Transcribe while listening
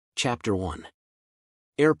Chapter 1.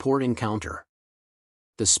 Airport Encounter.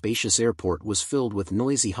 The spacious airport was filled with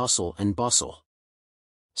noisy hustle and bustle.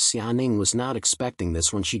 Xianing was not expecting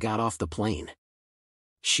this when she got off the plane.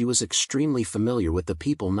 She was extremely familiar with the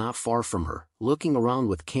people not far from her, looking around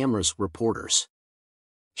with cameras, reporters.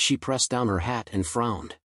 She pressed down her hat and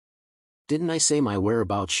frowned. "Didn't I say my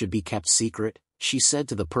whereabouts should be kept secret?" she said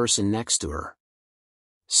to the person next to her.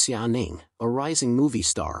 Xianing, a rising movie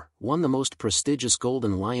star, won the most prestigious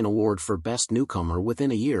Golden Lion Award for Best Newcomer within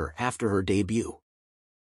a year after her debut.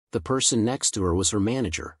 The person next to her was her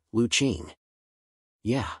manager, Lu Qing.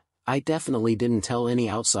 "Yeah, I definitely didn't tell any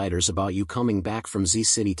outsiders about you coming back from Z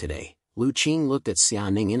City today." Lu Qing looked at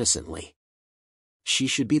Xianing innocently. She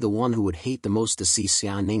should be the one who would hate the most to see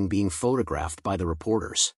Xianing being photographed by the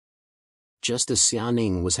reporters. Just as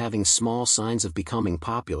Xianing was having small signs of becoming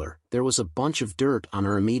popular, there was a bunch of dirt on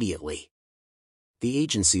her immediately. The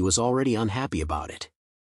agency was already unhappy about it.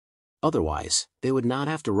 Otherwise, they would not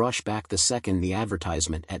have to rush back the second the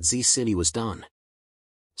advertisement at Z City was done.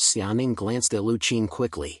 Xianing glanced at Lu Qing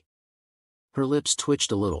quickly. Her lips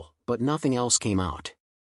twitched a little, but nothing else came out.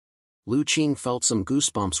 Lu Qing felt some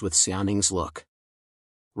goosebumps with Xianing's look.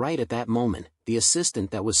 Right at that moment, the assistant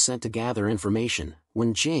that was sent to gather information,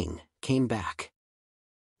 Wen Jing, came back.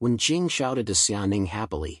 Wen Jing shouted to Xianing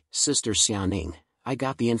happily, "Sister Xianing, I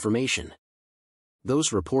got the information.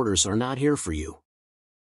 Those reporters are not here for you.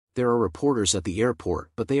 There are reporters at the airport,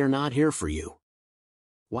 but they are not here for you.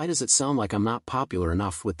 Why does it sound like I'm not popular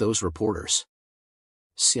enough with those reporters?"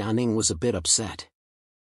 Xianing was a bit upset.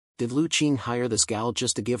 Did Lu Qing hire this gal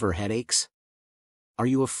just to give her headaches? Are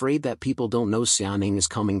you afraid that people don't know Xianing is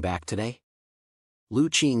coming back today? Lu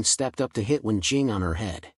Qing stepped up to hit Wen Jing on her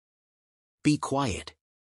head. "Be quiet.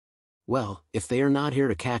 Well, if they are not here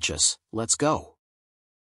to catch us, let's go."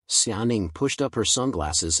 Xianing pushed up her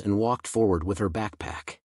sunglasses and walked forward with her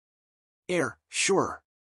backpack. Sure."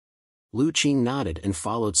 Lu Qing nodded and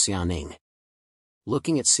followed Xianing.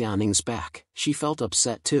 Looking at Xianing's back, she felt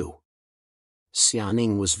upset too.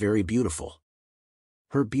 Xianing was very beautiful.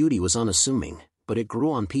 Her beauty was unassuming, but it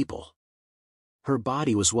grew on people. Her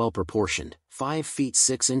body was well proportioned, 5 feet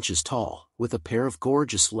 6 inches tall, with a pair of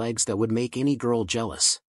gorgeous legs that would make any girl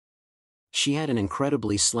jealous. She had an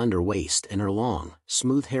incredibly slender waist and her long,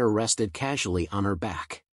 smooth hair rested casually on her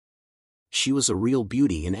back. She was a real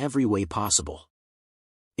beauty in every way possible.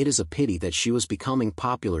 It is a pity that she was becoming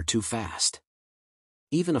popular too fast.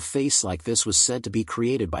 Even a face like this was said to be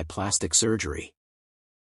created by plastic surgery.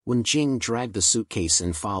 Wen Jing dragged the suitcase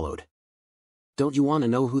and followed. "Don't you want to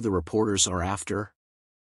know who the reporters are after?"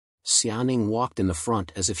 Xianing walked in the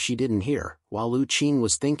front as if she didn't hear, while Lu Qing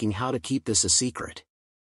was thinking how to keep this a secret.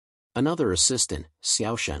 Another assistant,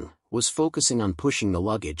 Xiaosheng, was focusing on pushing the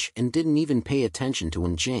luggage and didn't even pay attention to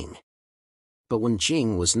Wen Jing. But Wen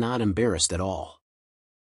Jing was not embarrassed at all.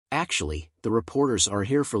 "Actually, the reporters are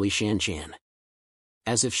here for Li Shanshan."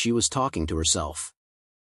 As if she was talking to herself.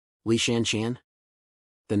 "Li Shanshan?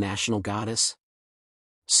 The national goddess?"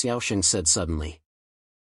 Xiaosheng said suddenly.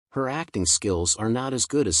 "Her acting skills are not as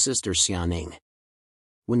good as Sister Xianing."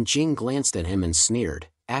 Wen Jing glanced at him and sneered,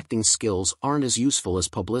 "Acting skills aren't as useful as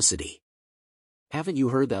publicity. Haven't you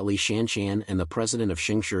heard that Li Shanshan and the president of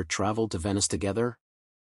Xingshi traveled to Venice together?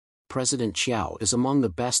 President Qiao is among the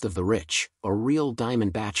best of the rich, a real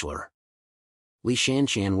diamond bachelor. Li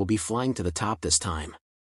Shanshan will be flying to the top this time."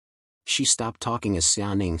 She stopped talking as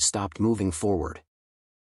Xianing stopped moving forward.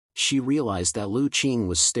 She realized that Lu Qing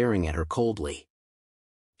was staring at her coldly.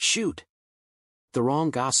 Shoot! The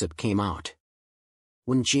wrong gossip came out.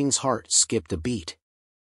 Wen Jing's heart skipped a beat.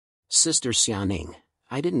 "Sister Xianing,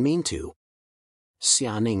 I didn't mean to."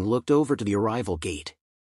 Xianing looked over to the arrival gate.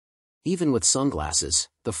 Even with sunglasses,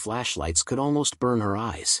 the flashlights could almost burn her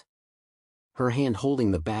eyes. Her hand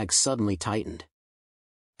holding the bag suddenly tightened.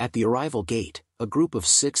 At the arrival gate, a group of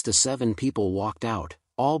 6 to 7 people walked out,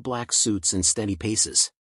 all black suits and steady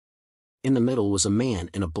paces. In the middle was a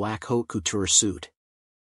man in a black haute couture suit.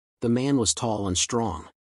 The man was tall and strong.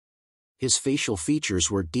 His facial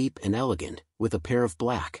features were deep and elegant, with a pair of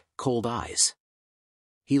black, cold eyes.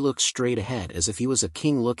 He looked straight ahead as if he was a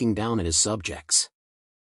king looking down at his subjects.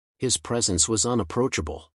 His presence was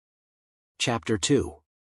unapproachable. Chapter 2.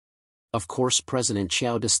 Of course President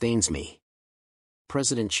Qiao disdains me.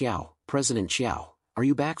 President Qiao, are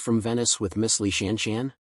you back from Venice with Miss Li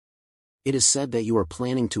Shanshan? It is said that you are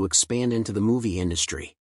planning to expand into the movie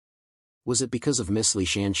industry. Was it because of Miss Li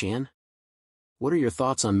Shanshan? What are your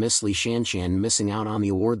thoughts on Miss Li Shanshan missing out on the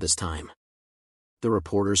award this time? The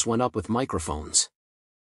reporters went up with microphones.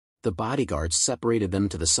 The bodyguards separated them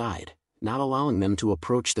to the side, not allowing them to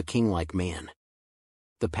approach the king-like man.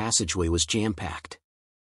 The passageway was jam-packed.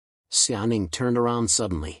 Xianing turned around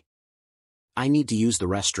suddenly. I need to use the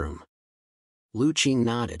restroom. Lu Qing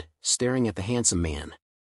nodded, staring at the handsome man.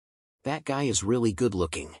 That guy is really good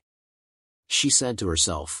looking. She said to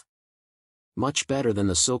herself. Much better than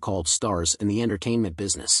the so-called stars in the entertainment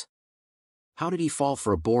business. How did he fall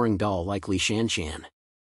for a boring doll like Li Shanshan?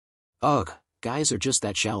 Ugh, guys are just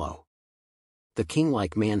that shallow. The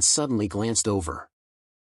king-like man suddenly glanced over.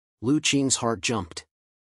 Lu Qing's heart jumped.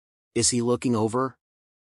 Is he looking over?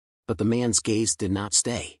 But the man's gaze did not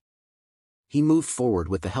stay. He moved forward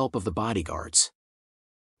with the help of the bodyguards.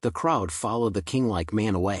 The crowd followed the king-like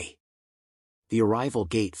man away. The arrival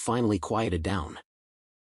gate finally quieted down.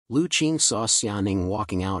 Lu Qing saw Xianing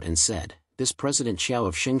walking out and said, this President Qiao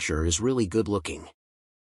of Xingshi is really good looking.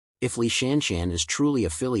 If Li Shanshan is truly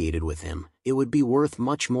affiliated with him, it would be worth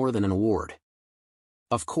much more than an award.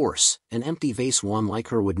 Of course, an empty vase one like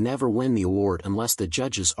her would never win the award unless the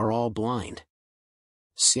judges are all blind.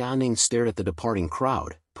 Xianing stared at the departing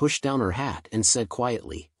crowd, pushed down her hat and said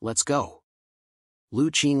quietly, let's go.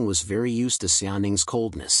 Lu Qing was very used to Xianing's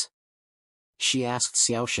coldness. She asked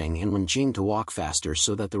Xiaosheng and Wenjing to walk faster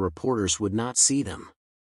so that the reporters would not see them.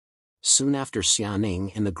 Soon after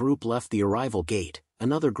Xianing and the group left the arrival gate,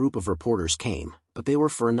 another group of reporters came, but they were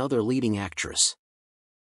for another leading actress.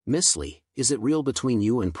 Miss Li, is it real between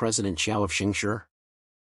you and President Qiao of Xingshi?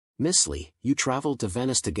 Miss Li, you traveled to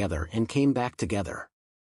Venice together and came back together.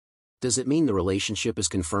 Does it mean the relationship is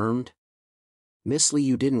confirmed? Miss Li,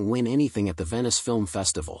 you didn't win anything at the Venice Film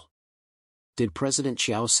Festival. Did President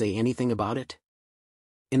Qiao say anything about it?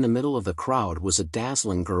 In the middle of the crowd was a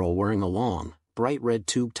dazzling girl wearing a long, bright red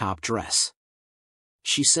tube-top dress.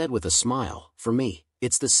 She said with a smile, for me,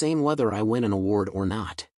 it's the same whether I win an award or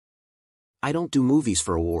not. I don't do movies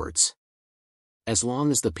for awards. As long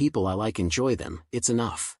as the people I like enjoy them, it's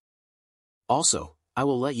enough. Also, I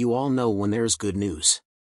will let you all know when there is good news.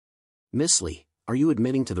 Miss Li, are you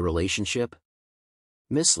admitting to the relationship?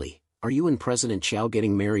 Miss Li, are you and President Qiao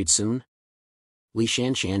getting married soon? Li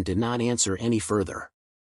Shanshan did not answer any further.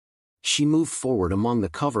 She moved forward among the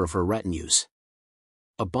cover of her retinues.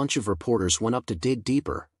 A bunch of reporters went up to dig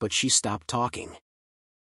deeper, but she stopped talking.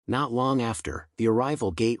 Not long after, the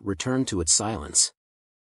arrival gate returned to its silence.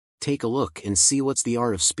 Take a look and see what's the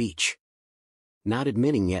art of speech. Not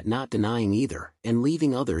admitting yet not denying either, and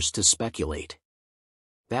leaving others to speculate.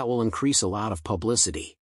 That will increase a lot of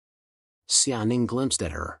publicity. Xianing glimpsed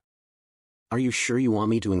at her. Are you sure you want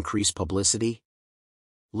me to increase publicity?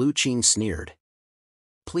 Lu Qing sneered.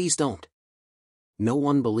 Please don't. No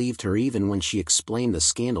one believed her even when she explained the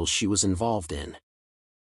scandals she was involved in.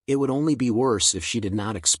 It would only be worse if she did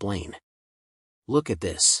not explain. Look at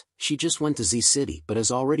this, she just went to Z City but has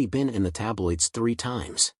already been in the tabloids 3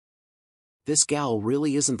 times. This gal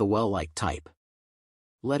really isn't the well-liked type.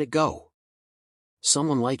 Let it go.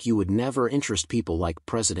 Someone like you would never interest people like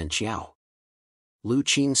President Qiao. Lu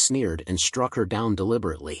Qing sneered and struck her down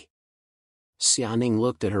deliberately. Xianing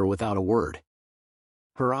looked at her without a word.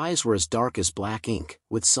 Her eyes were as dark as black ink,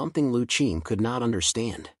 with something Lu Qing could not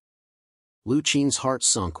understand. Lu Qing's heart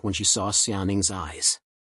sunk when she saw Xianing's eyes.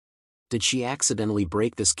 Did she accidentally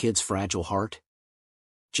break this kid's fragile heart?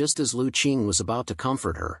 Just as Lu Qing was about to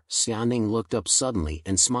comfort her, Xianing looked up suddenly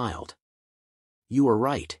and smiled. You are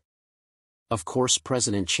right. Of course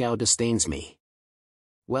President Qiao disdains me.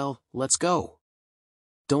 Well, let's go.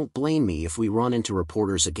 Don't blame me if we run into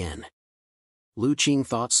reporters again. Lu Qing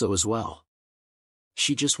thought so as well.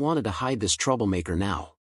 She just wanted to hide this troublemaker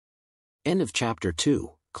now. End of chapter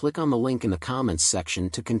 2. Click on the link in the comments section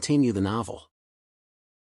to continue the novel.